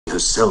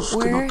herself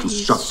could not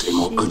construct a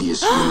more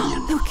odious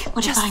union. Look,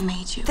 what if I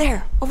made you?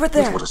 There, over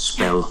there. What a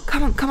spell.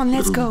 Come on,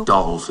 let's Little go.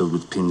 doll filled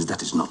with pins,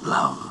 that is not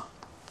love.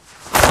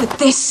 But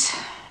this,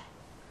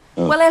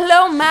 Well,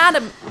 hello,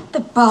 madam. the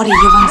body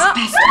you once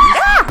best.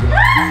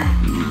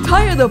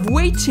 Tired of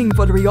waiting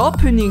for the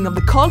reopening of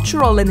the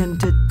cultural and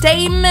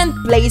entertainment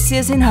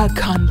places in her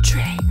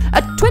country,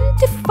 a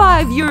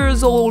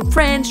 25-year-old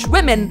French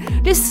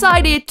woman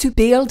decided to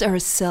build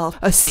herself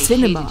a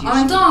cinema. En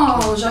même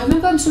temps, j'arrive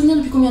même pas à me souvenir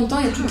depuis combien de temps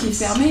il y a tout qui est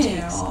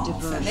fermé.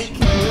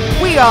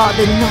 We are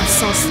the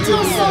Non-Sens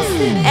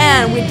TV,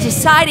 and we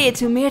decided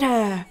to meet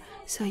her,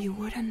 so you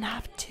wouldn't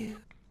have to.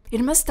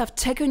 It must have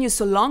taken you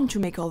so long to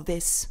make all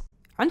this.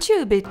 Aren't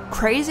you a bit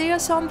crazy or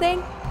something?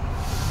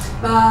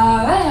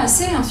 Bah ouais,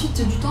 assez.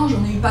 Ensuite, du temps,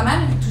 j'en ai eu pas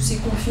mal avec tous ces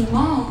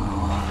confinements.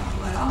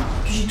 Voilà.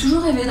 Puis j'ai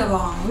toujours rêvé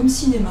d'avoir un home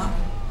cinéma.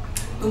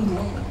 Donc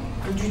bon,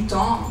 du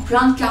temps,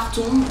 plein de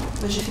cartons.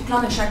 Bah, j'ai fait plein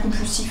d'achats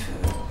compulsifs,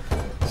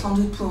 sans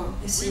doute pour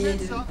essayer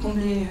de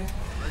combler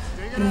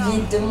le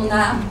vide de mon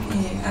âme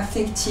et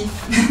affectif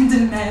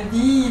de ma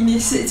vie. Mais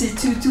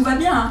tout va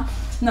bien. Hein.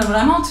 Non,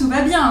 vraiment, tout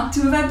va bien,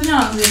 tout va bien.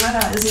 Mais voilà,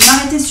 ne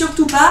m'arrêtez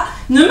surtout pas,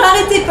 ne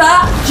m'arrêtez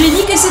pas. J'ai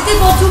dit que c'était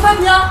bon, tout va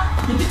bien.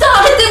 Mais putain,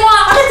 arrêtez-moi,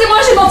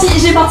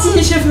 j'ai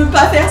menti, je veux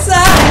pas faire ça.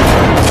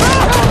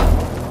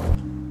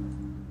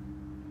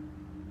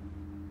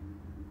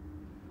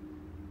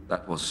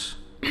 That was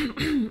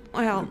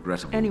Well,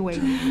 regrettable. anyway,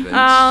 events.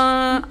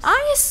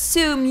 I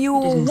assume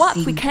you're what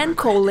we can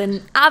call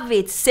an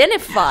avid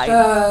cinephile.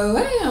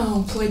 Ouais,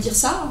 on pourrait dire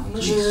ça. Moi,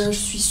 je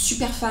suis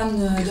super fan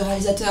de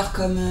réalisateurs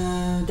comme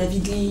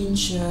David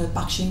Lynch,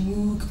 Park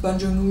Chan-wook, Bong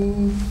Joon-ho,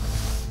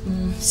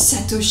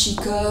 Satoshi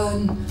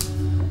Kon,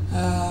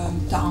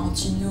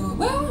 Tarantino.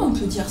 Ouais, on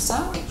peut dire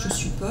ça, je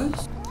suppose.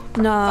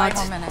 Not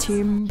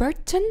Tim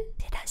Burton?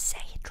 Did I say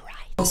it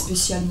right? Pas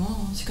spécialement,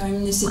 c'est quand même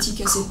une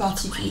esthétique assez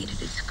particulière.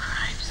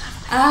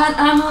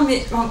 Ah non,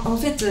 mais en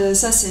fait,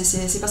 ça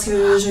c'est parce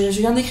que je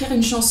viens d'écrire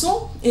une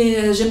chanson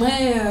et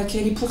j'aimerais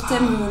qu'elle ait pour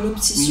thème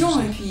l'obsession.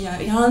 Et puis il y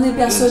a un des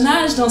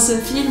personnages dans ce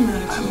film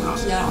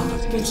qui a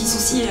un petit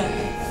souci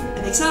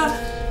avec ça.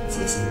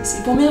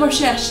 C'est pour mes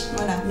recherches,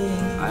 voilà.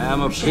 I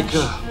am a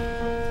picker.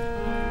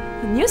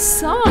 A new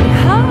song,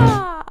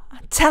 huh?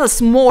 Tell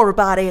us more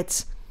about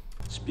it.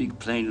 Speak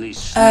plainly.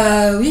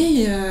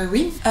 Oui.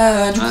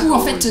 Du coup, en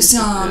fait, c'est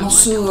un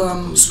morceau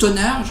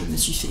stoner. Je me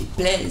suis fait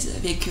plaisir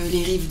avec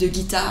les riffs de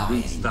guitare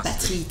et une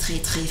batterie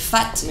très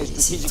fat.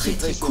 C'est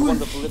très cool.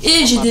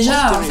 Et j'ai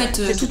déjà, en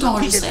fait, tout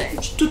enregistré,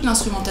 toute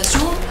l'instrumentation.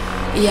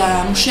 Et il y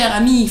a mon cher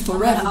ami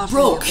Forever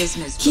Broke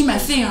qui m'a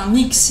fait un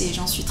mix et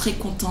j'en suis très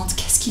contente.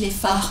 Qu'est-ce qu'il est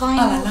fort! Ah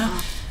là là!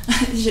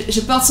 Je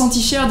porte son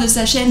t-shirt de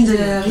sa chaîne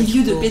de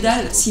review de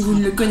pédales. Si vous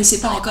ne le connaissez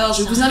pas encore,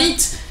 je vous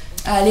invite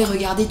à aller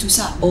regarder tout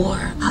ça. Or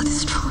I'll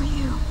destroy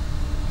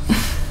you.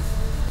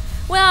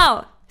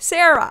 Well,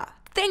 Sarah,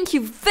 thank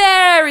you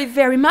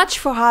very much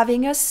for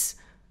having us.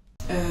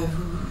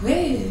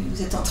 Ouais,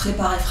 vous êtes entré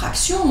par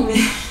effraction, mais...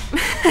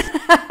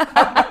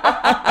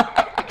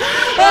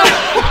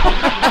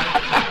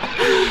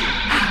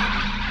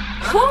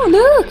 Oh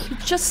look, you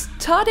just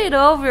started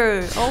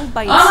over all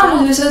by Ah,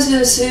 yourself. mais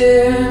ça,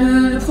 c'est...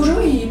 Le projet,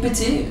 il est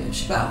pété, je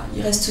sais pas,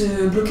 il reste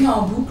bloqué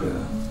en boucle.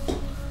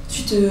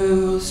 Ensuite,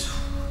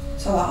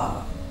 ça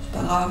va, c'est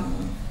pas grave.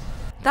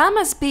 That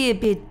must be a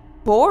bit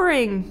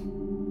boring.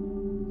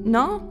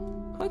 No?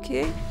 Ok.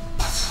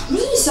 Oui,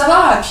 ça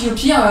va, et puis au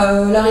pire,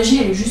 la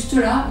régie, elle est juste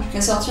là, j'ai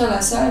qu'à sortir de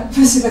la salle.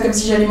 C'est pas comme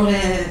si j'allais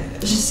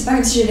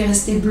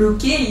rester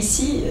bloquée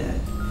ici,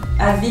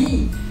 à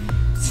vie,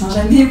 sans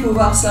jamais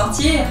pouvoir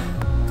sortir.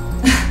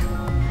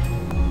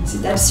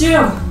 C'est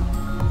absurde,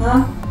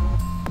 hein?